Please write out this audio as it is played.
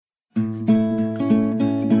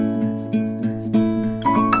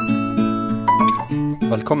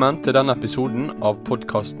Velkommen til denne episoden av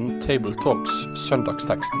podcasten Table Talks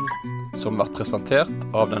Søndagsteksten, som blir presentert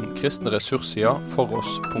av den kristne ressurssida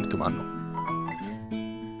foross.no.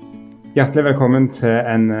 Hjertelig velkommen til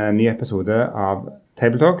en ny episode av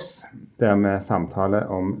Table Talks, der vi samtaler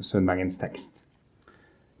om søndagens tekst.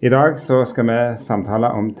 I dag så skal vi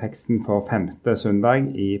samtale om teksten for 5. søndag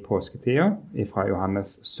i påsketida, fra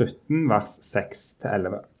Johannes 17, vers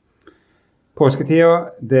 6-11. Påsketida,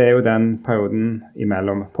 det jo den perioden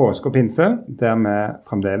imellom påske og pinse, der vi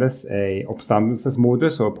fremdeles i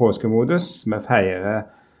oppstandelsesmodus og påskemodus. Vi feirer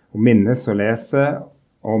og minnes og leser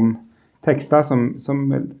om tekster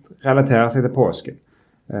som relaterer seg til påsken.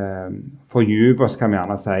 Fordyper oss, kan vi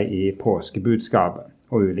gjerne si, i påskebudskapet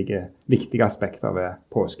og ulike viktige aspekter ved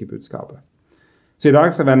påskebudskapet. Så i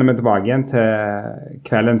dag så vender vi tilbake igjen til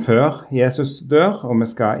kvelden før Jesus dør, og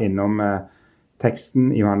vi skal innom teksten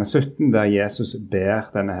i Johannes 17, der Jesus ber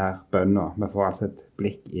denne her bønnen. Vi får altså et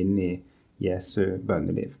blikk inn i Jesu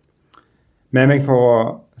bønneliv. Med meg for å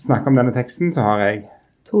snakke om denne teksten så har jeg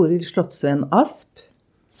Toril Slåttsveen Asp.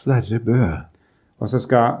 Sverre Bøe. Og så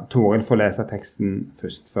skal Toril få lese teksten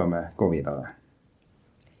først, før vi går videre.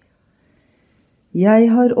 Jeg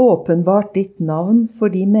har åpenbart ditt navn for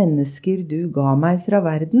de mennesker du ga meg fra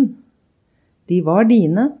verden. De var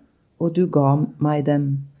dine, og du ga meg dem,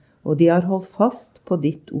 og de har holdt fast på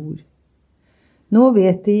ditt ord. Nå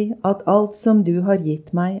vet de at alt som du har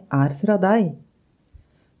gitt meg fra deg.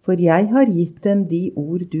 For jeg har gitt dem de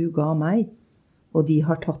ord du ga meg, og de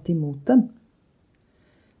har tatt imot dem.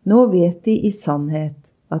 Nå vet de i sannhet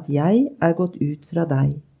at jeg gått ut fra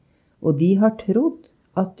deg, og de har trodd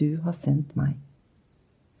at du har sendt meg.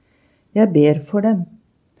 Jeg ber for dem.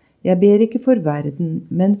 Jeg ber ikke for verden,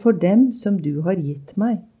 men for dem som du har gitt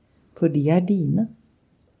meg, for de dine.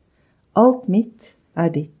 Alt mitt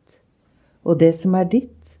ditt, og det som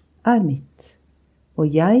ditt mitt,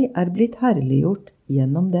 og jeg blitt herliggjort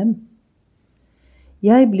gjennom dem.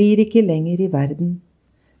 Jeg blir ikke lenger i verden,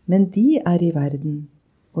 men de i verden,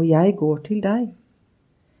 og jeg går til deg.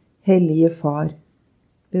 Hellige Far,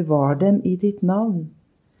 bevar dem i ditt navn,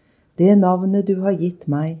 det navnet du har gitt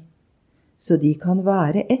meg, så de kan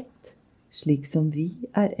være ett, slik som vi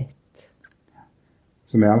ett.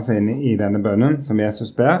 Så vi altså inne i denne bønnen som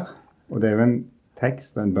Jesus ber, og det jo en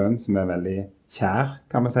tekst og en bønn som veldig kjær,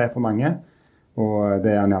 kan man si, for mange. Og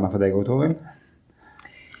det han gjerne for deg også, Toril.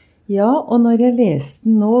 Ja, og når jeg leste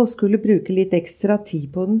den nå og skulle bruke litt ekstra tid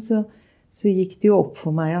på den, så gikk det jo opp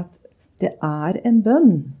for meg at det en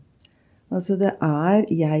bønn. Altså det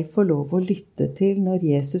jeg får lov å lytte til når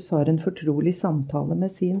Jesus har en fortrolig samtale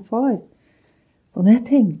med sin far. Og når jeg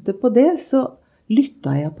tenkte på det, så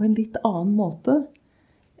lyttet jeg på en litt annen måte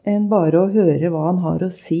enn bare å høre hva han har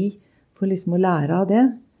å si, for liksom å lære av det.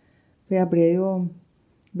 For jeg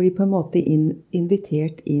blir på en måte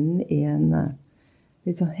invitert inn i en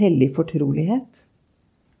litt sånn hellig fortrolighet.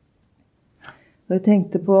 Og jeg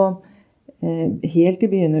tenkte på, helt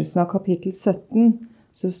i begynnelsen av kapittel 17,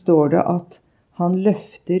 så står det at han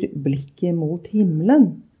løfter blikket mot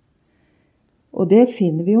himmelen. Og det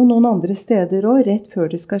finner vi jo noen andre steder også, rett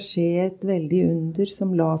før det skal skje et veldig under,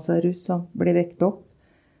 som Lazarus som ble vekt opp.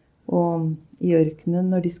 Og i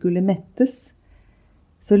ørkenen når de skulle mettes,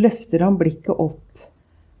 så løfter han blikket opp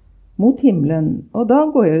mot himmelen. Og da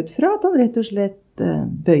går jeg ut fra at han rett og slett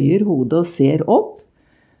bøyer hodet og ser opp.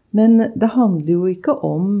 Men det handler jo ikke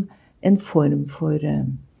om en form for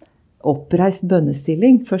oppreist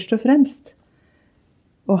bønnestilling, først og fremst.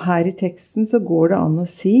 Og her i teksten så går det an å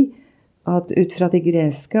si at ut fra det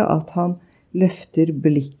greske at han løfter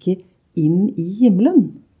blikket inn i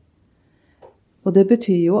himmelen. Og det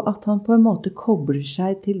betyr jo at han på en måte kobler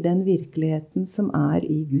seg til den virkeligheten som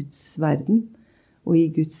i Guds verden og i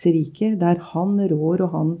Guds rike, der han rår og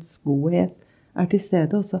hans godhet til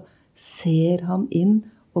stede, og så ser han inn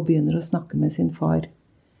og begynner å snakke med sin far.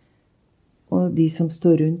 Og de som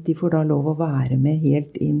står rundt, de får da lov å være med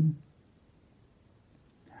helt inn.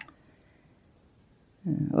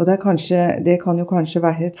 Og det kan jo kanskje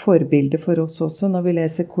være et forbilde for oss også når vi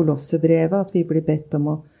leser Kolossebrevet, at vi blir bedt om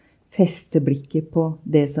å feste blikket på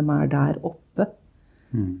det som der oppe.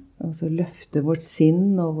 Og så løfte vårt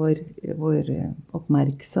sinn og vår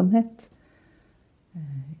oppmerksomhet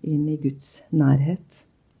inn i Guds nærhet.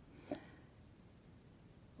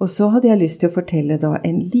 Og så hadde jeg lyst til å fortelle da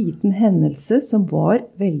en liten hendelse som var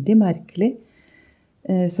veldig merkelig,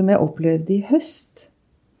 som jeg opplevde i høst.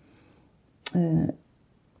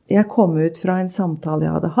 Jeg kom ut fra en samtale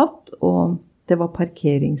jeg hadde hatt, og det var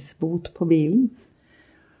parkeringsbot på bilen.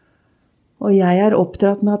 Og jeg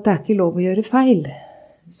oppdratt med at det ikke lov å gjøre feil.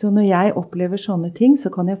 Så når jeg opplever sånne ting, så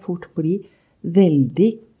kan jeg fort bli veldig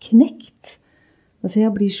knekt. Altså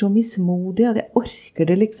jeg blir så mismodig at jeg orker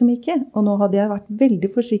det liksom ikke. Og nå hadde jeg vært veldig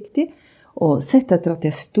forsiktig og sett etter at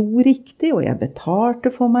jeg sto riktig, og jeg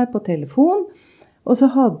betalte for meg på telefon. Og så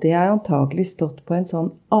hadde jeg antagelig stått på en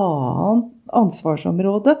sånn annen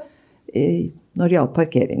ansvarsområde når det gjaldt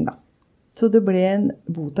parkering da. Så det ble en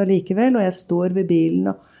bot allikevel, og jeg står ved bilen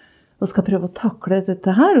og skal prøve å takle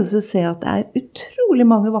dette her, og så ser jeg at det er utrolig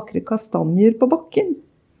mange vakre kastanjer på bakken.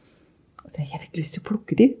 Og jeg fikk lyst til å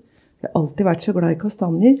plukke de. Jeg har alltid vært så glad i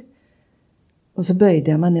kastanjer. Og så bøyde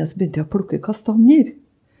jeg meg ned, og så begynte jeg å plukke kastanjer.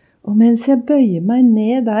 Og mens jeg bøyer meg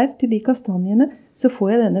ned der til de kastanjene, så får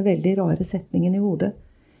jeg denne veldig rare setningen i hodet.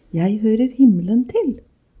 Jeg hører himmelen til.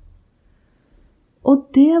 Og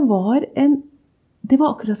det var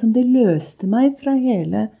akkurat som det løste meg fra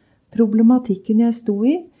hele problematikken jeg sto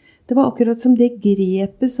i. Det var akkurat som det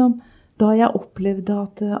grepet som da jeg opplevde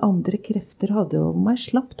at andre krefter hadde over meg,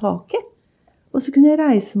 slapp taket. Og så kunne jeg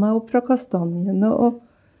reise meg opp fra kastanjene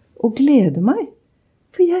og glede meg.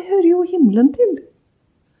 For jeg hører jo himmelen til.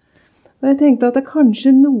 Og jeg tenkte at det er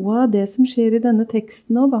kanskje noe av det som skjer i denne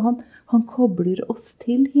teksten nå, han kobler oss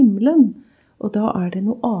til himmelen. Og da er det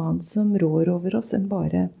noe annet som rår over oss enn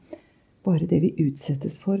bare det vi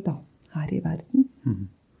utsettes for da, her i verden.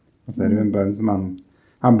 Og så er det jo en bønn som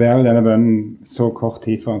han ber jo denne bønnen så kort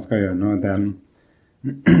tid før han skal gjennom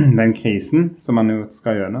den krisen som han jo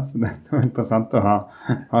skal gjennom. Så det er interessant å ha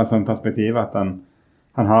et sånt perspektiv at han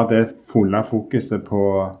har det fulle fokuset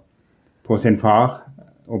på sin far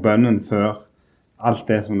og bønnen før alt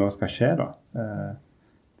det som nå skal skje da.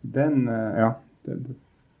 Det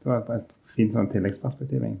var et fint sånn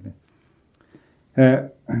tilleggsperspektiv egentlig.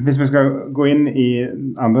 Hvis vi skal gå inn i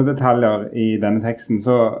andre detaljer i denne teksten,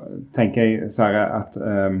 så tenker jeg, Sverre, at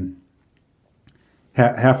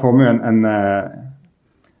her får vi jo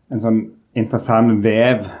en sånn interessant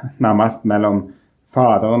vev nærmest mellom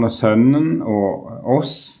Faderen og Sønnen og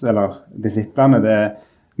oss, eller disiplene. Det er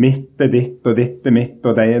mitt er ditt, og ditt er mitt,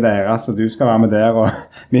 og det er deres, og du skal være med der, og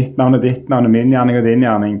mitt navn er ditt navn, og min gjerning og din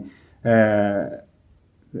gjerning.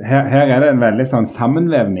 Her er det en veldig sånn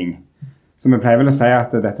sammenvevning. Så vi pleier vel å si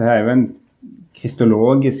at dette her er jo en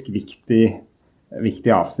kristologisk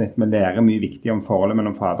viktig avsnitt. Vi lærer mye viktig om forholdet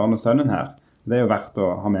mellom Faderen og Sønnen her. Det er jo verdt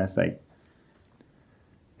å ha med seg.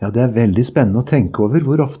 Ja, det er veldig spennende å tenke over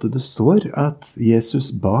hvor ofte det står at Jesus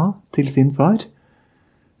ba til sin far.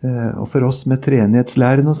 Og for oss med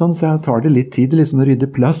treenighetslæren og sånn, så tar det litt tid liksom å rydde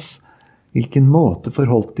plass. Hvilken måte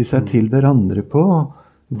forholdt de seg til hverandre på, og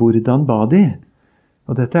hvordan ba de?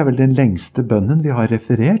 Og dette er vel den lengste bønnen vi har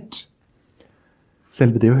referert.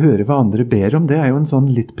 Selve det å høre hva andre ber om, det er jo en sånn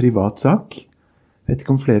litt privat sak. Jeg vet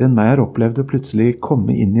ikke om flere enn meg har opplevd å plutselig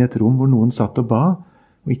komme inn i et rom hvor noen satt og ba,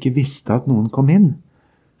 og ikke visste at noen kom inn.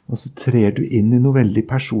 Og så trer du inn i noe veldig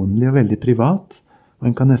personlig og veldig privat, og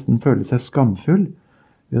en kan nesten føle seg skamfull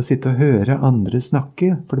ved å sitte og høre andre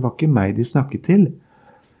snakke, for det var ikke meg de snakket til.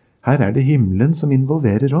 Her er det himmelen som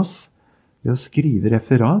involverer oss, ved å skrive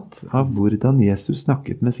referat av hvordan Jesus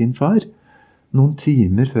snakket med sin far, noen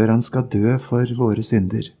timer før han skal dø for våre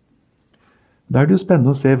synder. Da er det jo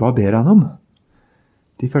spennende å se hva ber han om.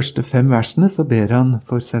 De første 5 versene så ber han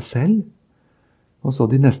for seg selv, og så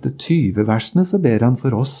de neste 20 versene så ber han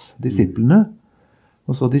for oss, disiplene,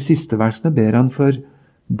 og så de siste versene ber han for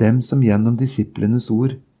dem som gjennom disiplenes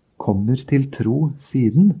ord kommer til tro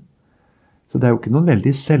siden. Så det er jo ikke noen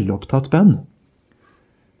veldig selvopptatt bønn.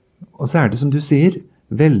 Og så er det som du sier,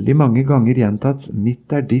 veldig mange ganger gjentatt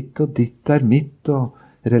mitt er ditt og ditt er mitt, og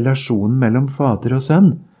relasjonen mellom fader og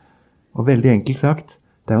sønn. Og veldig enkelt sagt,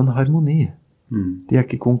 det er jo en harmoni. De er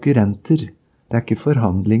ikke konkurrenter, det er ikke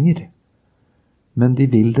forhandlinger. Men de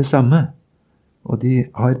vil det samme, og de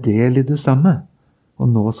har del i det samme,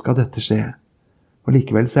 og nå skal dette skje. Og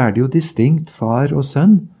likevel så er det jo distinkt far og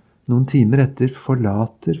sønn. Noen timer etter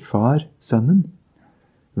forlater far sønnen.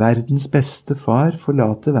 Verdens beste far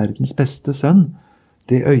forlater verdens beste sønn.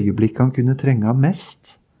 Det øyeblikk han kunne trenge ham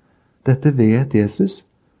mest. Dette vet Jesus,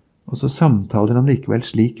 og så samtaler han likevel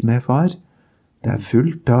slik med far. Det er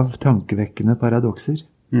fullt av tankevekkende paradokser.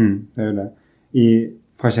 Det er jo det.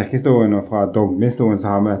 Fra kirkehistorien og fra dogmehistorien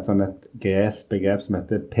så har vi et gresk begrep som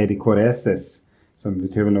heter pedikoresis, som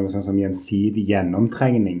betyr noe sånn som gjensidig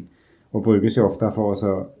gjennomtrengning, og brukes jo ofte for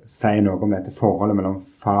å si noe om dette forholdet mellom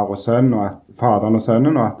far og sønn, og faderen og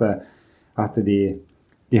sønnen, og at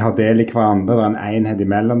de har del i hverandre, det er en enhet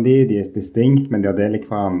imellom de er distinkt, men de har del i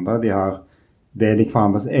hverandre, de har del i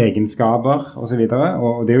hverandres egenskaper, og så videre,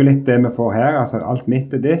 og det er jo litt det vi får her, altså alt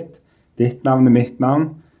mitt er ditt navn er mitt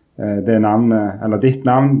navn, det navnet, eller ditt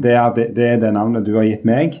navn, det er det navnet du har gitt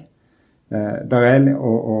meg, der er,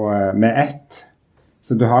 og med ett.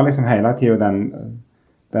 Så du har liksom hele tiden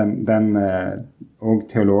og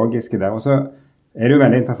teologiske der. Og så det jo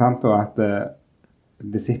veldig interessant da, at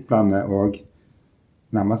disiplene også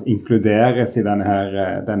nærmest inkluderes i denne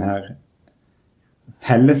her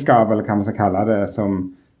fellesskap, eller hva man skal kalle det,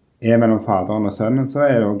 som mellom faderen og sønnen,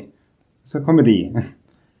 så kommer de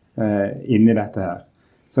inn i dette her.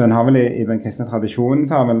 Så en har vel i den kristne tradisjonen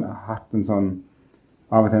så har vel hatt en sånn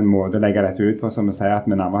av og til en måte å legge dette ut på, som vi sier at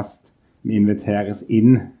vi nærmest inviteres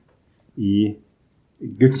inn i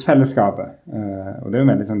Gudsfellesskapet. Og det jo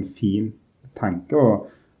en veldig sånn fin tanke,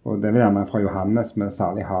 og det vil gjerne fra Johannes vi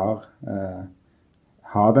særlig har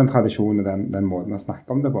den tradisjonen, den måten å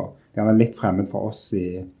snakke om det på. Det er litt fremmed for oss,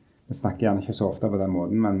 vi snakker gjerne ikke så ofte på den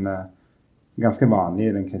måten, men ganske vanlig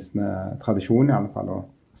i den kristne tradisjonen i alle fall, å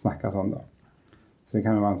snakke sånn da. Så det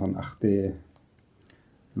kan jo være en sånn artig,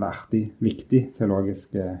 viktig teologisk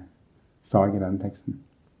sak i den teksten.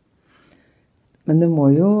 Men det må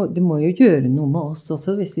jo gjøre noe med oss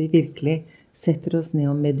også, hvis vi virkelig setter oss ned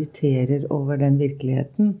og mediterer over den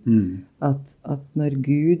virkeligheten. At når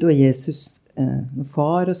Gud og Jesus,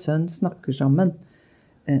 far og sønn, snakker sammen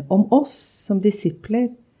om oss som disipler,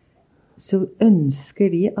 så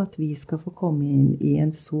ønsker de at vi skal få komme inn i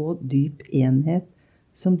en så dyp enhet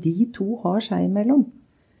som de to har seg imellom.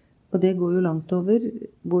 Og det går jo langt over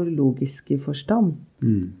vår logiske forstand.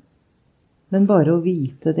 Men bare å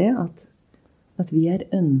vite det, at vi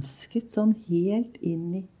ønsket sånn helt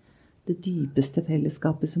inn i det dypeste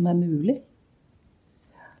fellesskapet som mulig.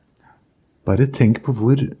 Bare tenk på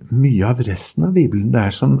hvor mye av resten av Bibelen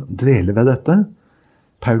det som dveler ved dette.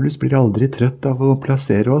 Paulus blir aldri trøtt av å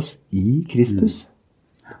plassere oss i Kristus.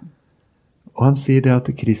 Og han sier det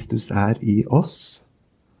at Kristus i oss.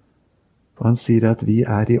 Og han sier at vi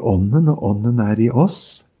i ånden, og ånden i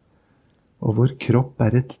oss. Og vår kropp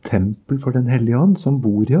et tempel for den hellige ånd som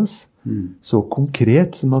bor i oss. Så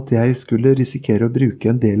konkret som at jeg skulle risikere å bruke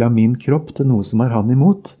en del av min kropp til noe som han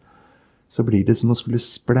imot. Så blir det som å skulle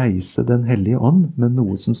spleise den hellige ånd med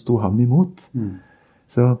noe som sto ham imot.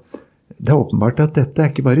 Så det åpenbart at dette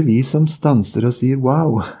ikke bare vi som stanser og sier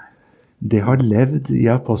wow. Det har levd i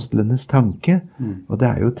apostlenes tanke. Og det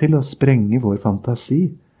jo til å sprenge vår fantasi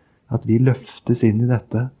at vi løftes inn i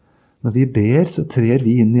dette. Når vi ber, så trer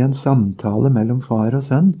vi inn i en samtale mellom far og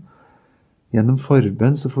sønn. Gjennom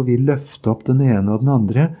forbønn så får vi løfte opp den ene og den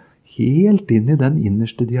andre helt inn i den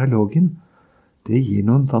innerste dialogen. Det gir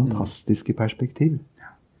noen fantastiske perspektiv.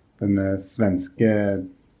 Den svenske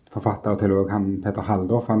forfatter og teolog, Peter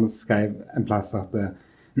Halldorf, han skrev en plass at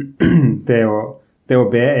det å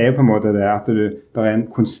be jo på en måte det at det en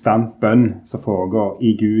konstant bønn som foregår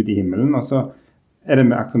i Gud i himmelen, og så det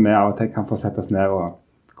akkurat vi av og til kan få sette oss ned og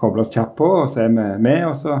koble oss kjapt på, og så vi med,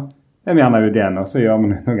 og så vi gjerne ut igjen, og så gjør vi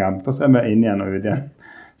noe annet, og så vi inn igjen og ut igjen.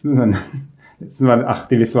 Så det en veldig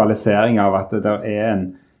artig visualisering av at det en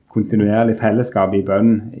kontinuerlig fellesskap i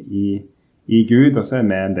bønn i Gud, og så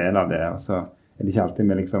vi en del av det, og så det ikke alltid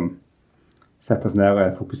vi liksom setter oss ned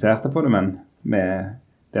og fokuserte på det, men vi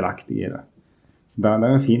delaktige i det. Så det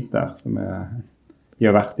jo fint der, som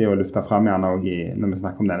gjør verdt i å lufte frem gjerne også når vi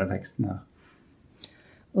snakker om denne teksten her.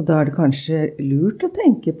 Og da det kanskje lurt å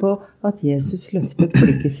tenke på at Jesus løftet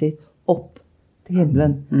blikket sitt opp til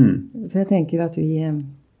himmelen. For jeg tenker at vi,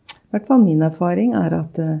 i hvert fall min erfaring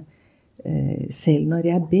at selv når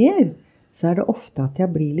jeg ber, så det ofte at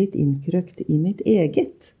jeg blir litt innkrøkt i mitt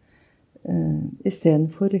eget. I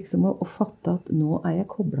stedet for liksom å fatte at nå jeg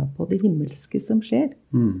koblet på det himmelske som skjer.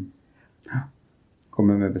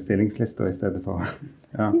 Komme med bestillingslister i stedet for.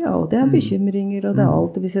 Ja, og det bekymringer, og det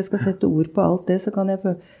alt. Hvis jeg skal sette ord på alt det, så kan jeg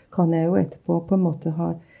jo etterpå på en måte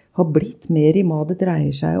ha blitt mer i hva det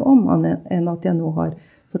dreier seg om, enn at jeg nå har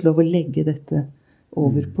fått lov å legge dette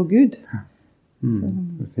over på Gud.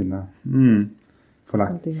 Det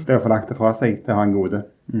å få lagt det fra seg, det har en gode.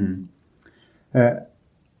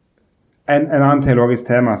 En annen teologisk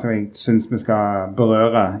tema som jeg synes vi skal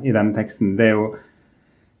berøre i denne teksten, det jo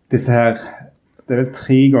disse her. Det vel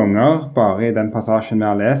 3 ganger bare i den passasjen vi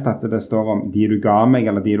har lest at det står om de du ga meg,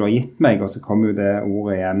 eller de du har gitt meg, og så kommer jo det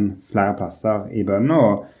ordet igjen flere plasser i bønnen.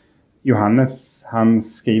 Og Johannes, han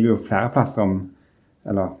skriver jo flere plasser om,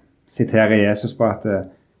 eller siterer Jesus på at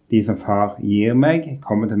de som far gir meg,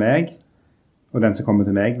 kommer til meg, og den som kommer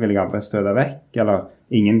til meg vil jeg aldri støte vekk, eller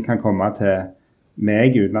ingen kan komme til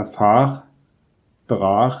meg uten at far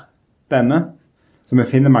drar denne. Så vi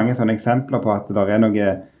finner mange sånne eksempler på at det noe.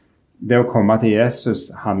 Det å komme til Jesus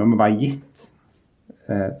handler om å være gitt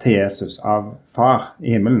til Jesus av far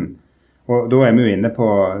i himmelen. Og da vi jo inne på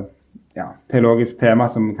teologisk tema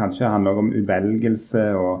som kanskje handler om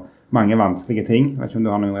utvelgelse og mange vanskelige ting. Jeg vet ikke om du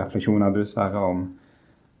har noen refleksjoner du, Sverre,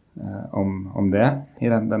 om det i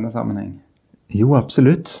denne sammenheng? Jo,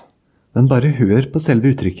 absolutt. Men bare hør på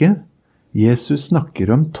selve uttrykket. Jesus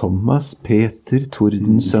snakker om Thomas, Peter,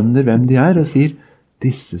 Tordensønner, hvem de og sier,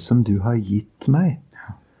 disse som du har gitt meg.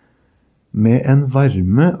 Med en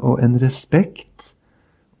varme og en respekt,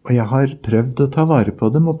 og jeg har prøvd å ta vare på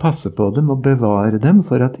dem og passe på dem og bevare dem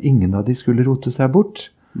for at ingen av de skulle rote seg bort.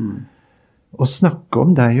 Og snakke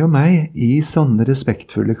om deg og meg i sånne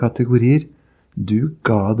respektfulle kategorier. Du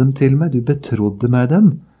ga dem til meg, du betrodde meg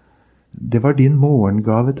dem. Det var din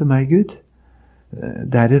morgengave til meg, Gud.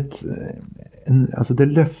 Det det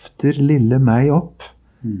løfter lille meg opp.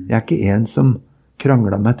 Jeg er ikke en som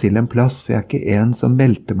kranglet meg til en plass. Jeg er ikke en som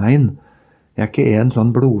meldte meg inn. Jeg er ikke en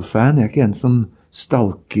sånn blodfan. Jeg er ikke en som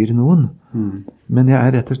stalker noen. Men jeg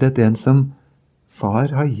er rett og slett en som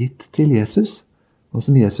far har gitt til Jesus, og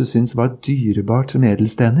som Jesus synes var dyrebart som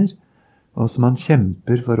edelstener, og som han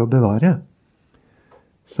kjemper for å bevare.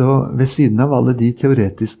 Så ved siden av alle de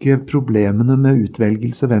teoretiske problemene med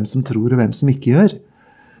utvelgelse, hvem som tror og hvem som ikke gjør,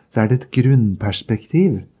 så det et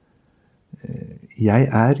grunnperspektiv. Jeg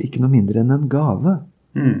er ikke noe mindre enn en gave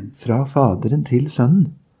fra Faderen til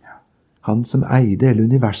Sønnen. Han som eide hele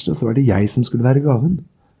universet, og så var det jeg som skulle være gaven.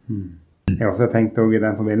 Jeg har også tenkt også i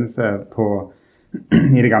den forbindelse på,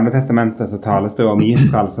 i Det gamle testamentet så tales det om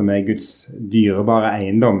Israel som Guds dyrebare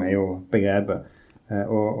eiendom, jo begrepet.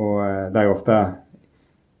 Og det jo ofte,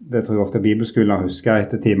 det tror jeg ofte bibelskolen har husket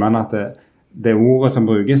etter timene, at det ordet som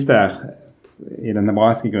brukes der, i den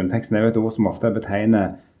hebraiske grunnteksten, jo et ord som ofte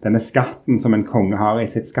betegner denne skatten som en konge har i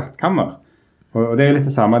sitt skattkammer. Og det jo litt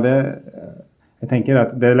det samme, jeg tenker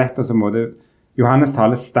at det lett å så måte, Johannes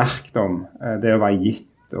taler sterkt om det å være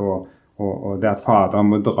gitt, og det at faderen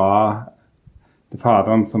må dra, det er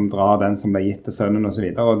faderen som drar den som ble gitt til sønnen og så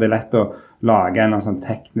videre, og det lett å lage en sånn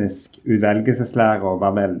teknisk utvelgelseslære og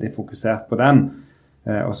være veldig fokusert på den.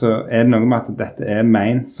 Og så det noe med at dette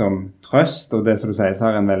ment som trøst, og det som du sier, så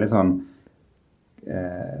har en veldig sånn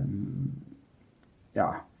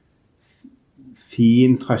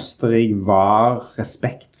fin, trøsterik, var,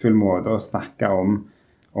 respektfull måte å snakke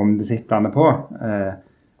om disiplene på.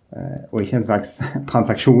 Og ikke en slags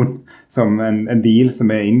transaksjon som en deal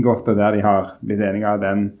som inngått, og der de har blitt enige av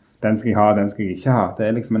den skal jeg ha, den skal jeg ikke ha. Det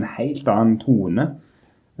liksom en helt annen tone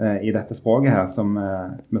i dette språket her, som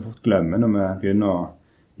vi fort glemmer når vi begynner å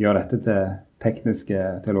gjøre dette til tekniske,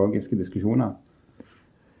 teologiske diskusjoner.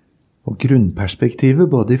 Og grunnperspektivet,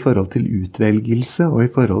 både i forhold til utvelgelse og i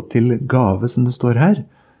forhold til gave, som det står her,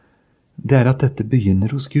 det at dette begynner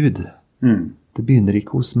hos Gud. Det begynner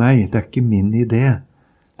ikke hos meg, det ikke min idé.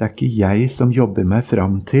 Det ikke jeg som jobber meg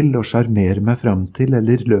fram til og sjarmerer meg fram til,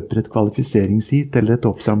 eller løper et kvalifiseringsheat eller et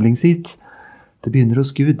oppsamlingsheat. Det begynner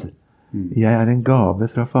hos Gud. Jeg en gave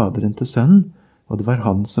fra Faderen til Sønnen, og det var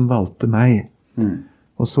han som valgte meg.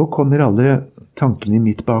 Og så kommer alle tankene i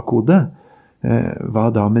mitt bakhode. Hva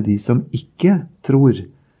da med de som ikke tror?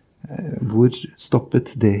 Hvor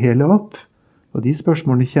stoppet det hele opp? Og de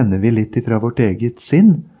spørsmålene kjenner vi litt fra vårt eget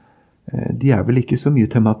sinn. De vel ikke så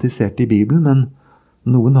mye tematisert i Bibelen, men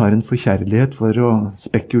noen har en forkjærlighet for å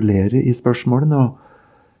spekulere i spørsmålene og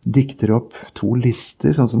dikter opp 2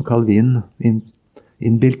 lister, sånn som Calvin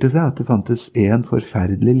innbilte seg, at det fantes en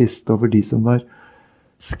forferdelig liste over de som var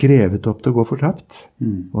skrevet opp til å gå fortapt,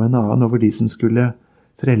 og en annen over de som skulle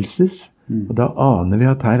frelses. Og da aner vi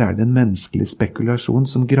at her det en menneskelig spekulasjon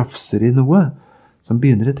som grafser i noe, som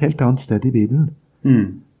begynner et helt annet sted i Bibelen.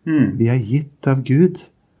 Vi gitt av Gud.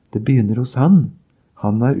 Det begynner hos han.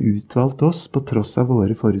 Han har utvalgt oss på tross av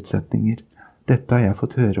våre forutsetninger. Dette har jeg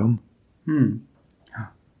fått høre om.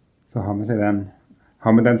 Så har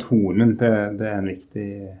vi den tonen, det en viktig,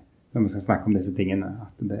 når vi skal snakke om disse tingene,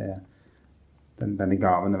 at denne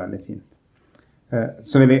gaven veldig fint.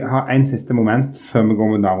 Så vil jeg ha en siste moment før vi går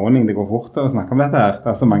mot avrunding. Det går fort å snakke om dette her.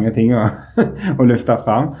 Det så mange ting å løfte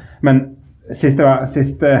fram. Men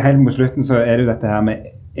siste helt mot slutten så det jo dette her med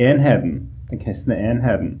enheten, den kristne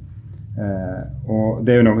enheten. Og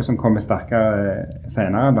det jo noe som kommer sterkere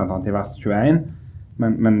senere, blant annet i vers 21.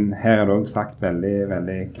 Men her det også sagt veldig,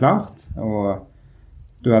 veldig klart. Og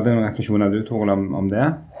du hadde en refleksjon av du, Toril, om det?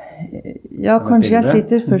 Ja, kanskje jeg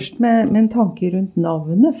sitter først med en tanke rundt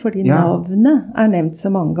navnet, fordi navnet nevnt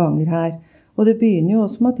så mange ganger her. Og det begynner jo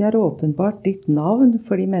også med at jeg har åpenbart ditt navn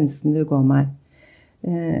for de menneskene du ga meg.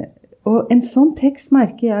 Og en sånn tekst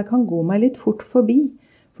merker jeg kan gå meg litt fort forbi,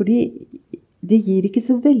 fordi det gir ikke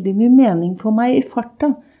så veldig mye mening for meg i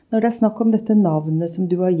farta, når det snakk om dette navnet som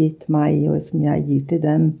du har gitt meg, og som jeg gir til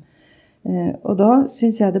dem. Og da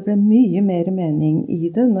synes jeg det ble mye mer mening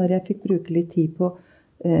i det, når jeg fikk bruke litt tid på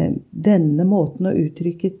denne måten å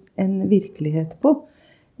uttrykke en virkelighet på.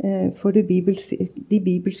 For de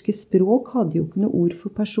bibelske språk hadde jo ikke noe ord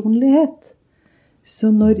for personlighet.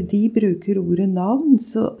 Så når de bruker ordet navn,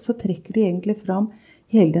 så trekker de egentlig fram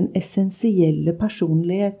hele den essensielle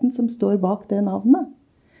personligheten som står bak det navnet.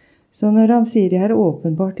 Så når han sier jeg har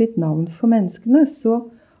åpenbart ditt navn for menneskene,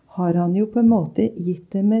 så har han jo på en måte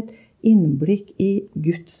gitt dem et innblikk i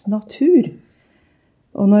Guds natur.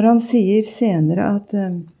 Og når han sier senere at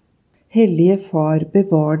Hellige Far,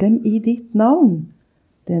 bevar dem i ditt navn,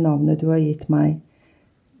 det navnet du har gitt meg,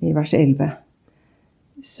 i vers 11,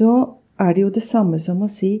 så er det jo det samme som å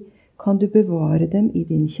si, kan du bevare dem i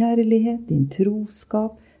din kjærlighet, din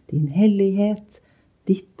troskap, din hellighet,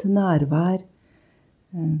 ditt nærvær,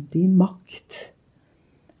 din makt.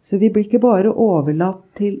 Så vi blir ikke bare overlatt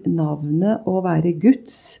til navnet å være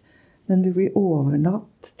Guds, men vi blir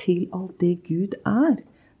overlatt til alt det Gud er,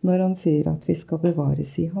 når han sier at vi skal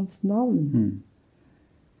bevares i hans navn.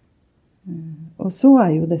 Og så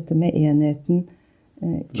er jo dette med enheten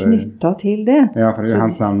knyttet til det. Ja, for det er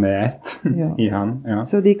hans navn med ett i han. Ja.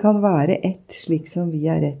 Så de kan være ett slik som vi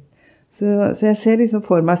er ett. Så jeg ser liksom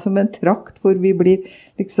for meg som en trakt hvor vi blir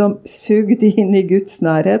liksom sugd inn i Guds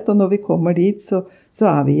nærhet, og når vi kommer dit, så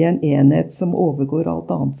er vi i en enhet som overgår alt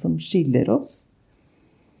annet som skiller oss.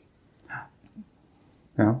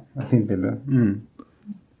 Ja, det er et fint bilde.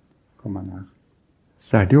 Kommer han her.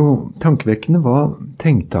 Så er det jo tankevekkende, hva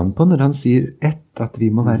tenkte han på når han sier ett, at vi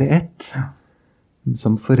må være ett?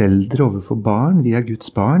 Som foreldre overfor barn, vi er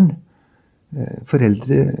Guds barn.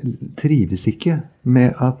 Foreldre trives ikke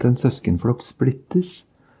med at en søskenflokk splittes,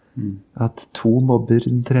 at 2 mobber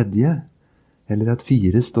den tredje, eller at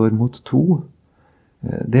 4 står mot 2.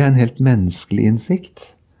 Det er en helt menneskelig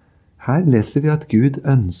innsikt. Her leser vi at Gud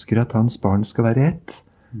ønsker at hans barn skal være ett.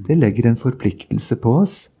 Det legger en forpliktelse på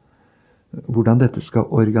oss. Hvordan dette skal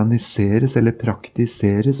organiseres eller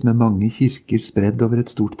praktiseres med mange kirker spredd over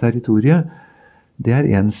et stort territorie, det er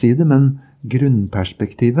en side, men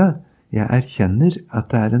grunnperspektivet, jeg erkjenner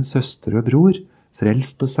at det er en søster og bror,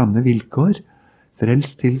 frelst på samme vilkår,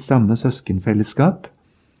 frelst til samme søskenfellesskap,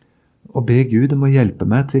 og be Gud om å hjelpe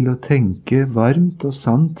meg til å tenke varmt og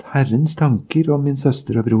sant Herrens tanker om min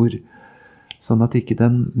søster og bror, sånn at ikke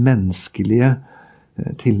den menneskelige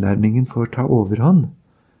tilnærmingen får ta overhånd.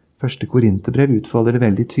 1. Korinterbrev utfolder det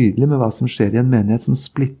veldig tydelig med hva som skjer i en menighet som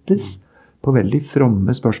splittes på veldig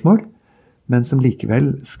fromme spørsmål, men som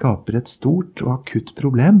likevel skaper et stort og akutt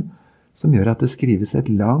problem, som gjør at det skrives et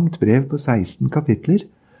langt brev på 16 kapitler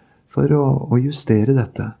for å justere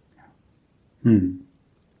dette.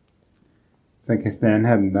 Så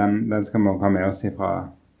kristenheten, den skal vi ha med oss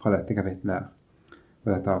fra dette kapitlet her,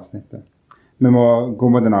 på dette avsnittet. Vi må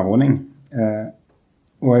gå mot en avrunding,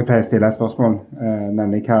 og jeg pleier å stille et spørsmål,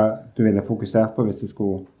 nemlig hva du ville fokusert på hvis du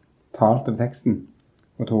skulle talt over teksten.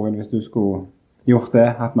 Og Toril, hvis du skulle gjort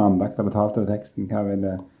det, hatt en andakt eller talt over teksten, hva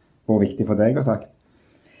ville vært viktig for deg å sagt?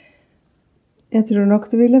 Jeg tror nok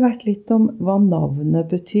det ville vært litt om hva navnet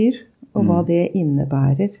betyr, og hva det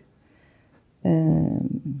innebærer.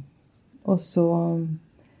 Og så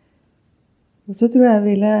tror jeg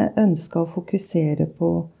ville ønske å fokusere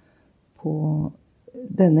på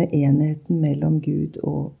denne enheten mellom Gud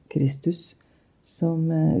og Kristus, som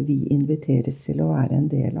vi inviteres til å være en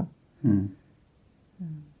del av.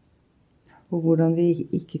 Og hvordan vi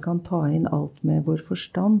ikke kan ta inn alt med vår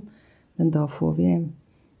forstand, men da får vi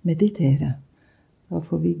meditere. Da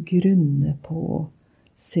får vi grunne på å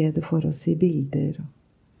se det for oss i bilder.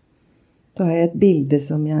 Da har jeg et bilde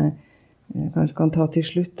som jeg kanskje kan ta til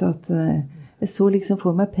slutt, at jeg så liksom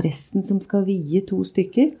for meg presten som skal vie 2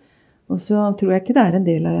 stykker, og så tror jeg ikke det er en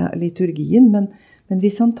del av liturgien, men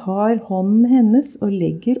hvis han tar hånden hennes og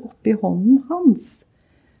legger oppi hånden hans,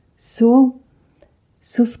 så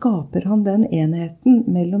skaper han den enheten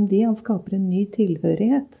mellom de, han skaper en ny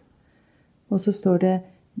tilhørighet. Og så står det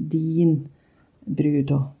din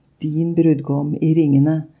brud og din brudgom i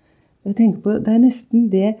ringene. Jeg tenker på, det er nesten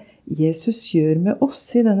det Jesus gjør med oss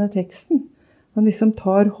i denne teksten. Han liksom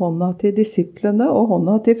tar hånda til disiplene og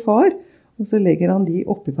hånda til far, og så legger han de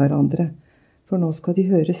oppi hverandre. For nå skal de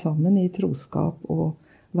høre sammen i troskap og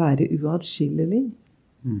være uatskillelig.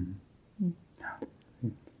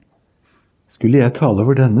 Skulle jeg tale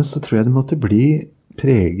over denne, så tror jeg det måtte bli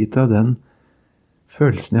preget av den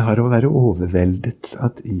følelsen jeg har av å være overveldet,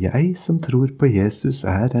 at jeg som tror på Jesus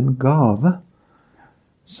er en gave,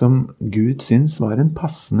 som Gud syns var en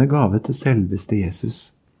passende gave til selveste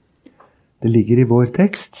Jesus. Det ligger i vår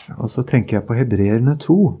tekst, og så tenker jeg på Hebreerne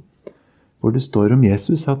 2, hvor det står om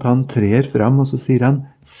Jesus at han trer fram, og så sier han,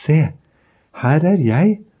 se, her er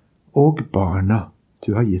jeg og barna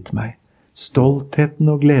du har gitt meg, stoltheten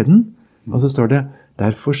og gleden. Og så står det,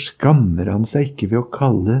 derfor skammer han seg ikke ved å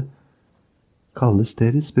kalles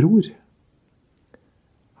deres bror.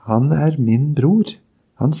 Han min bror.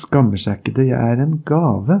 Han skammer seg ikke det, jeg en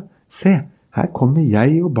gave. Se, her kommer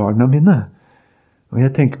jeg og barna mine. Og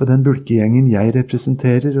jeg tenker på den bulkegjengen jeg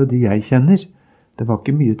representerer og de jeg kjenner. Det var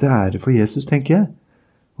ikke mye til ære for Jesus, tenker jeg.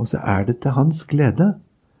 Og så det til hans glede.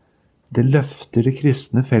 Det løfter det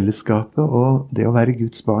kristne fellesskapet og det å være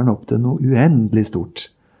Guds barn opp til noe uendelig stort,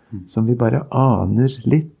 som vi bare aner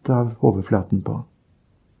litt av overflaten på.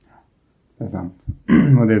 Det sant.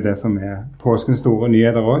 Og det det som påskens store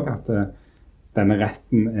nyheter også, at denne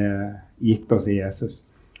retten gitt oss i Jesus.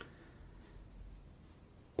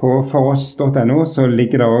 På foross.no så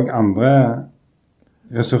ligger det også andre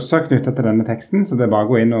ressurser knyttet til denne teksten, så det bare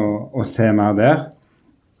å gå inn og se mer der,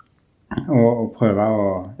 og prøve å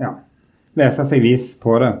lese seg vis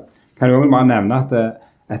på det. Kan jeg også bare nevne at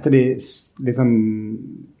et av de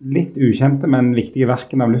litt ukjente, men viktige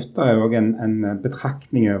verkene av Luther også en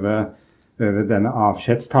betraktning over denne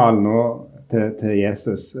avskjedstalen nå til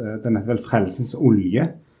Jesus. Den heter vel Frelsens olje,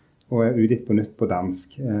 og utgitt på nytt på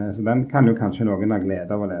dansk. Så den kan jo kanskje noen ha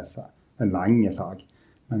glede av å lese. En lang sak,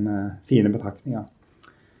 men fine betraktninger.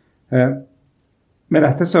 Med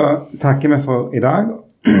dette så takker vi for i dag,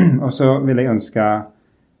 og så vil jeg ønske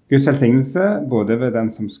Guds velsignelse både ved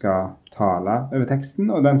den som skal tale over teksten,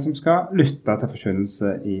 og den som skal lytte til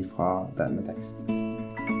forkynnelse fra denne teksten.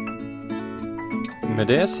 Med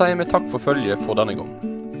det sier vi takk for følget for denne gang.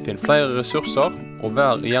 Finn flere ressurser, og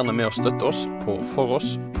vær gjerne med å støtte oss på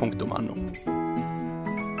foross.no.